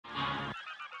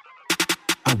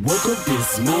I woke up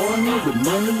this morning with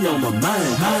money on my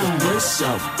mind. Fresh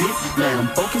off big, now I'm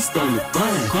focused on the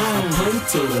grind. I pray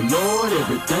to the Lord,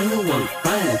 everything will work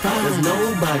fine. There's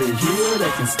nobody here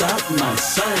that can stop my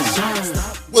shine.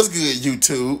 What's good,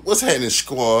 YouTube? What's happening,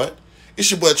 squad? It's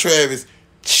your boy Travis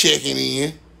checking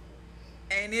in.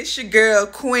 And it's your girl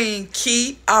Queen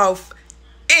Key off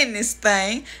in this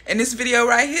thing. And this video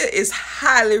right here is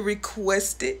highly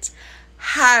requested.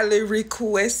 Highly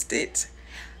requested,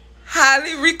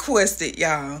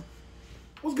 y'all.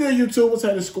 What's good, YouTube? What's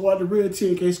happening, squad? The real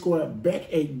TNK Squad back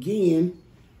again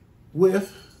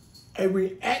with a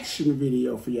reaction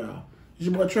video for y'all. It's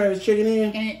your boy Travis checking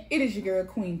in. And it is your girl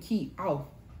Queen Key off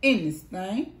in this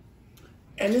thing.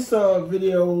 And this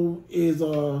video is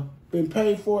been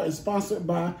paid for and sponsored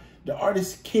by the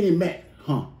artist Kenny Mac.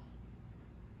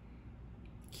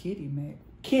 Kitty Mac.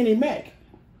 Kenny Mac.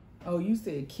 Oh, you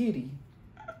said Kitty.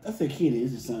 I said Kenny.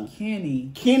 It's just sound.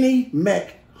 Kenny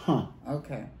Mac.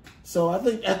 Okay. So I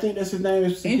think that's his name.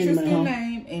 Interesting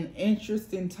name and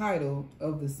interesting title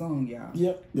of the song, y'all.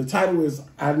 Yep. The title is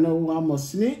 "I Know I'm a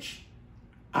Snitch,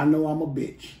 I Know I'm a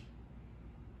Bitch."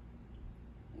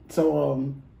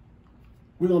 So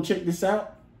we're gonna check this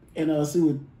out and see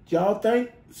what y'all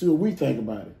think. See what we think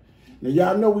about it. Now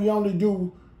y'all know we only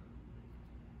do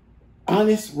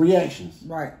honest reactions.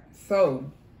 Right.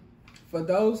 So for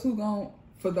those who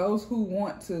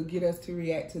want to get us to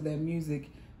react to their music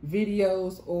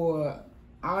videos or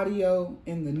audio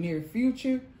in the near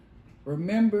future,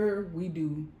 remember we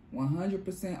do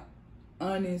 100%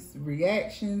 honest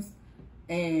reactions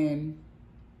and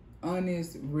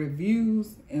honest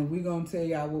reviews, and we're gonna tell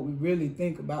y'all what we really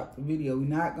think about the video. We're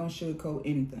not gonna sugarcoat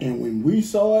anything. And when we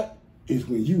saw it is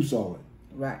when you saw it.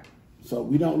 Right. So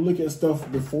we don't look at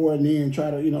stuff before and then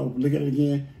try to, look at it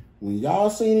again. When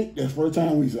y'all seen it, that's the first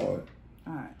time we saw it.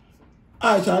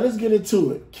 All right, y'all, let's get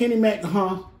into it. Kenny Mac,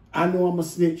 I know I'm a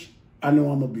snitch. I know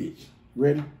I'm a bitch.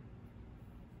 Ready?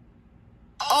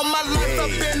 All my life I've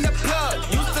been the plug.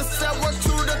 Used to sell work to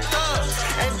the thugs.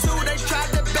 And two, they tried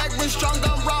to back me strong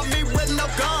around me with no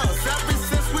guns. Ever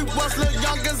since we was little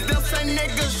youngers, them same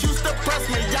niggas used to press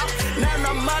me out. Now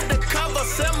I'm undercover,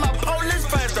 send my police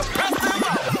friends to press them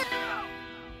out.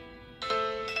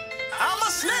 I'm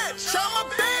a snitch, I'm a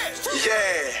bitch.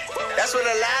 Yeah, that's what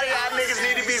a lot of y'all niggas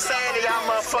need to be saying to y'all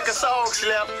motherfucking soul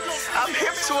slip. I'm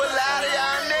hip to a lot of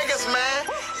y'all niggas, man.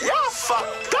 Y'all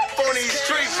fucked up on these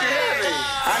streets, you hear me?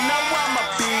 I know I'm a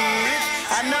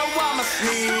bitch, I know I'm a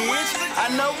snitch.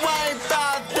 I know I ain't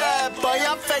thought that, boy,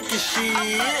 I'm faking shit.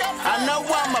 I know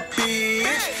I'm a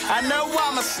bitch, I know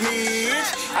I'm a snitch.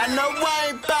 I know I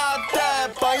ain't thought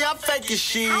that, boy, I'm faking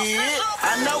shit.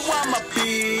 I know I'm a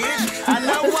bitch, I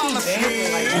know I'm a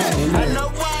snitch. I know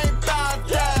I ain't thought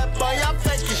that, boy, I'm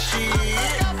faking shit.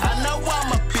 I know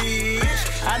I'm a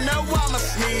bitch, I know I'm a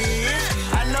snitch.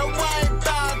 I know I ain't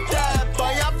thought that,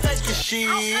 boy, I'm faking shit.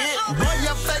 Boy,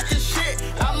 I'm faking shit,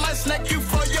 I might snack you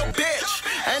for your bitch.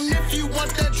 And if you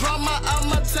want that drama,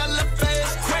 I'ma tell her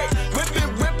fast quick.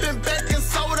 Whipping baking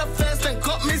soda fast and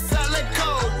caught me selling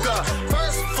coca.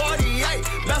 First 48,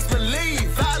 best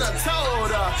believe I done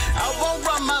told her. I won't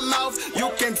run my mouth, you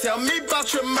can tell me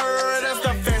about your murders.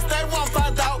 The fence they won't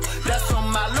find out, that's on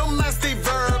my little nasty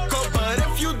Virgo. But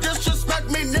if you disrespect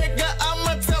me, nigga,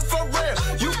 I'ma tell for real.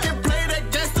 You can play that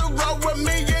gangster role with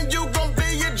me and you gon'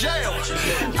 be in jail.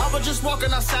 I was just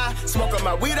walking outside, smoking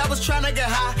my weed, I was trying to get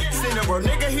high. Seen a real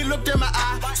nigga, he looked in my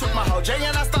eye. Took my whole J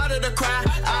and I started to cry.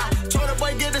 I told the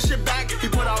boy, get this shit back. He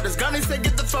put out his gun, he said,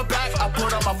 get the fuck back. I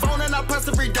put on my phone and I pressed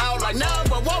the read down. Like, nah,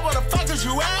 but what the fuck is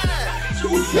you at?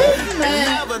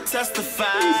 Never testify,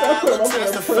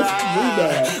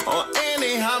 on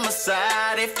any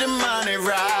homicide if the money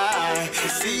right.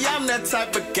 See, I'm that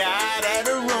type of guy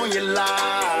that'll ruin your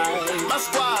life. My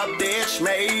squad, bitch,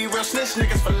 made real snitch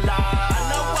niggas for life. I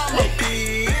know I'm a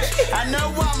bitch, I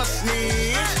know I'm a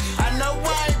snitch. I know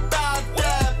I ain't about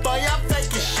that, boy, I'm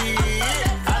faking shit.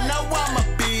 I know I'm a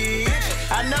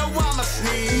bitch, I know I'm a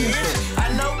snitch. I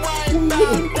know I ain't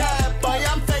about that, boy,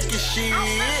 I'm faking shit. I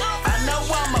know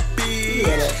I'm a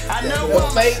bitch, I know I'm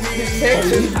a snitch.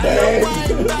 I know I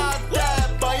ain't about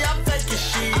that, boy, I'm faking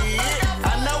shit.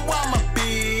 I know I'm a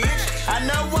bitch, I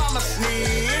know I'm a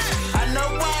snitch. I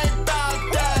know I ain't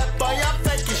about that, boy, I'm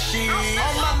faking shit.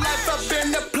 All my life I've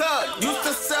been the plug, used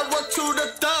to sell work to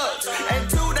the thugs. And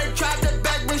two, they tried to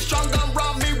back me strong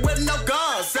around me with no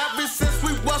guns. Ever since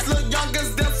we was little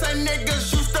youngers, them same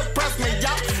niggas used to press me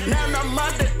out. Now I'm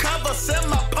undercover, send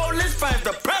my police friends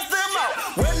to press them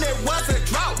out. When it was a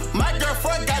drought, my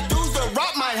girlfriend got dudes to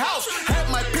rob my house. Had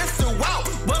my pistol out,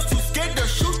 was too scared to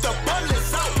shoot the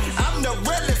bullets out. I'm the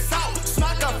realest out,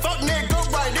 smack a fuck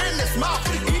nigga right in his mouth.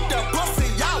 Eat the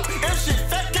pussy out.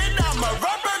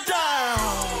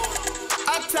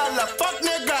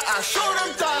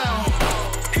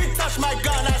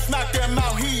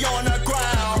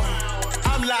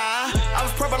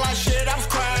 shit, I was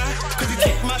crying. Cause he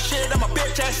kicked my shit, I'm a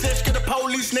bitch ass snitch. Get the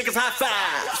police niggas high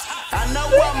fives. I know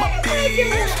I'm a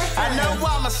bitch. I know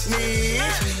I'm a snitch.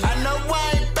 I know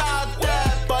I ain't about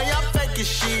that, boy, I'm faking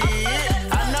shit.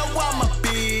 I know I'm a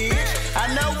bitch. I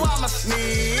know I'm a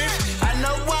snitch. I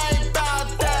know I ain't about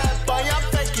that, boy, I'm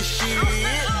faking shit.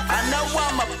 I know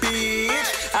I'm a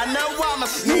bitch. I know I'm a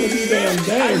snitch.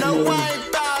 I know I ain't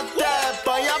about that,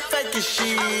 boy, I'm faking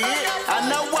shit. I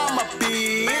know I'm a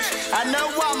bitch. I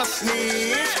know I'm a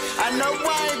snitch. I know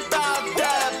I ain't about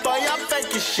that, boy, I'm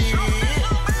faking shit.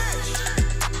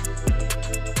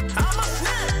 I'm a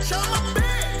snitch, I'm a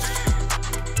bitch.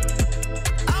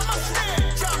 I'm a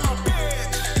snitch, I'm a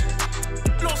bitch.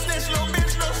 No snitch, no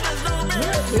bitch, no snitch, no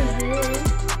bitch.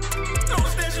 No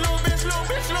snitch, no bitch, no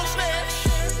bitch, no snitch.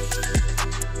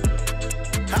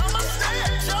 I'm a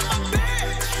snitch, I'm a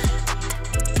bitch.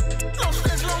 No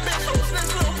snitch, no bitch, no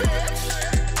snitch, no bitch.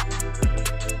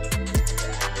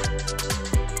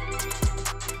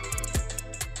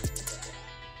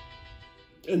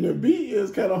 And the beat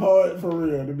is kind of hard for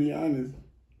real, to be honest.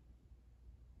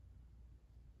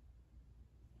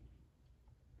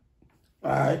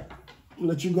 All right, I'll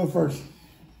let you go first.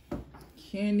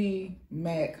 Kenny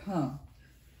Mac,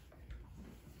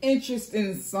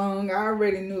 interesting song. I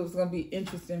already knew it was gonna be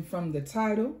interesting from the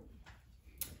title.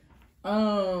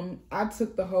 I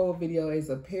took the whole video as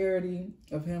a parody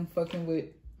of him fucking with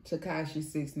Tekashi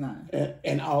 6ix9ine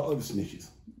And all other snitches.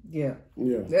 Yeah.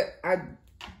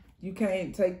 You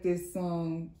can't take this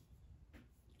song.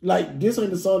 Like, this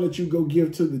ain't the song that you go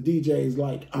give to the DJs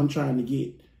like, I'm trying to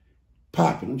get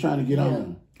popping. I'm trying to get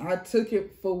on. I took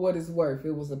it for what it's worth.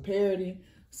 It was a parody.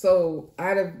 So,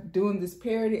 out of doing this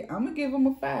parody, I'm going to give him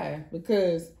a 5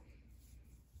 because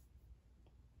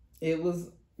it was...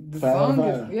 The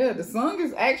song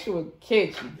is actually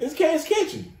catchy. It's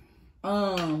catchy.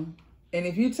 And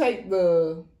if you take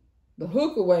the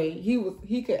hook away,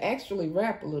 he could actually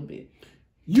rap a little bit.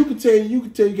 You could tell you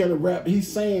gotta rap. He's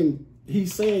saying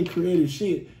creative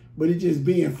shit, but he's just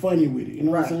being funny with it. You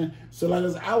know what I'm saying? So like,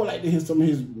 I would like to hear some of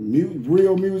his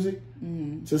real music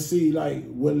to see like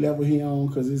what level he on,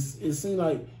 because it seems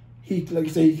like like you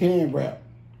say, he can rap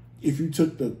if you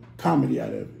took the comedy out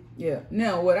of it. Yeah.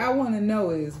 Now, what I want to know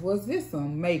is, was this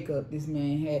some makeup this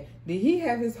man had? Did he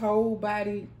have his whole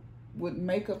body with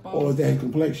makeup on? Or is that his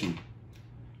complexion?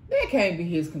 That can't be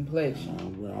his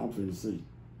complexion. Well, I'm finna see.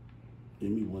 Give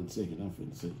me 1 second. I'm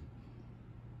finna see.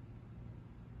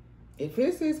 If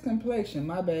it's his complexion,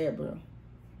 my bad, bro.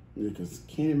 Yeah, because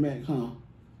Kenny Mac,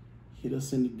 hit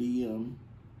us in the DM.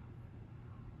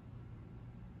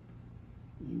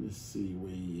 Let's see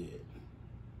where he at.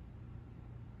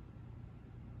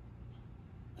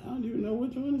 I don't even know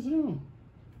which one is him.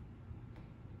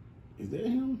 Is that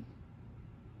him?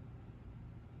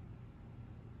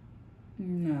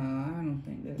 No, I don't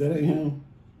think that's That ain't him.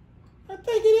 I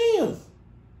think it is.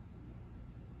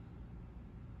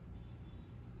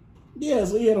 Yeah,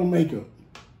 so he had on makeup.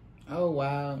 Oh,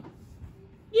 wow.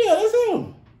 Yeah, that's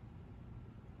him.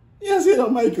 Yes, he had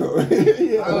on makeup.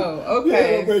 Yeah. Oh,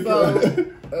 okay.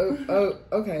 So,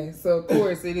 okay. So, of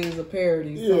course, it is a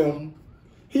parody song.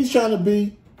 He's trying to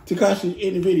be Tekashi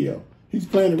in the video. He's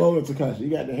playing the role of Tekashi. He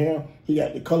got the hair. He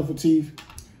got the colorful teeth.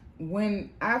 When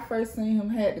I first seen him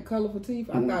had the colorful teeth,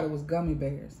 I thought it was gummy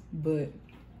bears. But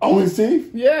on his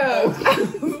teeth? Yeah. I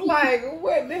was like,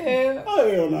 what the hell?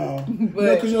 Oh, hell no.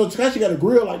 But because Tekashi got a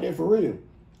grill like that for real.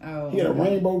 Oh, he had a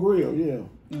rainbow grill, yeah.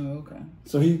 Oh, okay.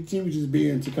 So he was just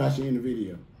being Tekashi in the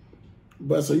video.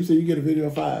 But so you said you get a video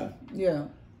of 5. Yeah.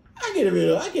 I get a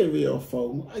video of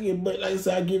 4. But like I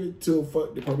said, I give it to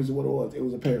the purpose of what it was. It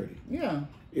was a parody. Yeah.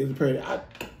 It was a parody.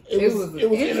 It was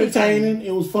entertaining.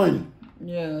 It was funny.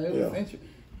 Yeah, it was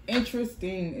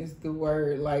interesting is the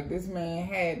word. Like, this man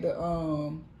had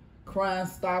the Crime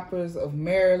Stoppers of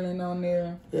Maryland on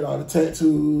there. He had all the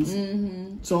tattoos.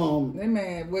 So that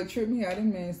man, what tripped me out, that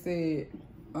man said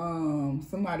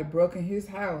somebody broke in his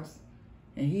house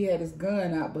and he had his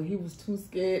gun out, but he was too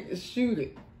scared to shoot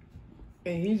it.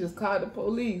 And he just called the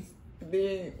police.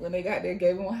 Then when they got there,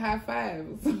 gave him a high five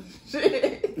or some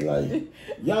shit. Like,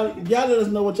 y'all let us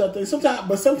know what y'all think.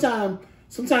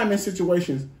 Sometimes in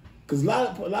situations, because a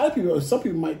lot of people, some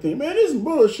people might think, man, this is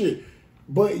bullshit.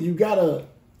 But you gotta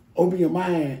open your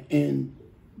mind and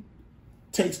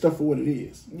take stuff for what it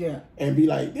is. Yeah. And be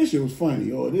like, this shit was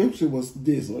funny, or this shit was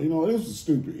this, or this was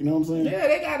stupid. You know what I'm saying? Yeah,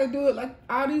 they gotta do it like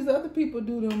all these other people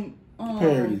do them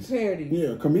parodies.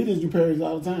 Yeah, comedians do parodies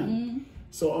all the time.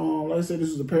 So, like I said, this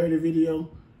was a parody video.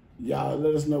 Y'all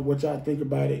let us know what y'all think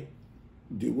about it.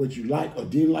 What you like or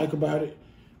didn't like about it.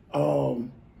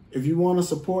 If you want to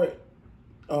support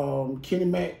Kenny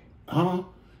Mac,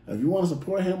 If you want to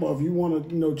support him or if you want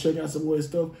to, you know, check out some more of his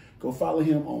stuff, go follow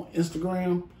him on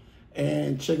Instagram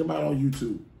and check him out on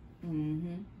YouTube.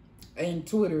 And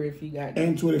Twitter if you got that.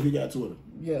 And Twitter if you got Twitter.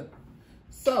 Yeah.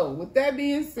 So, with that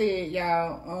being said,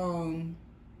 y'all,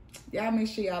 y'all make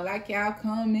sure y'all like y'all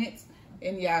comments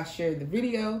and y'all share the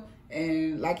video.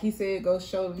 And like he said, go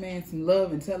show the man some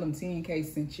love and tell him TNK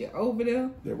sent you over there.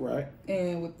 That's right.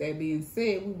 And with that being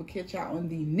said, we will catch y'all on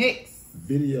the next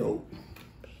video.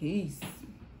 Peace.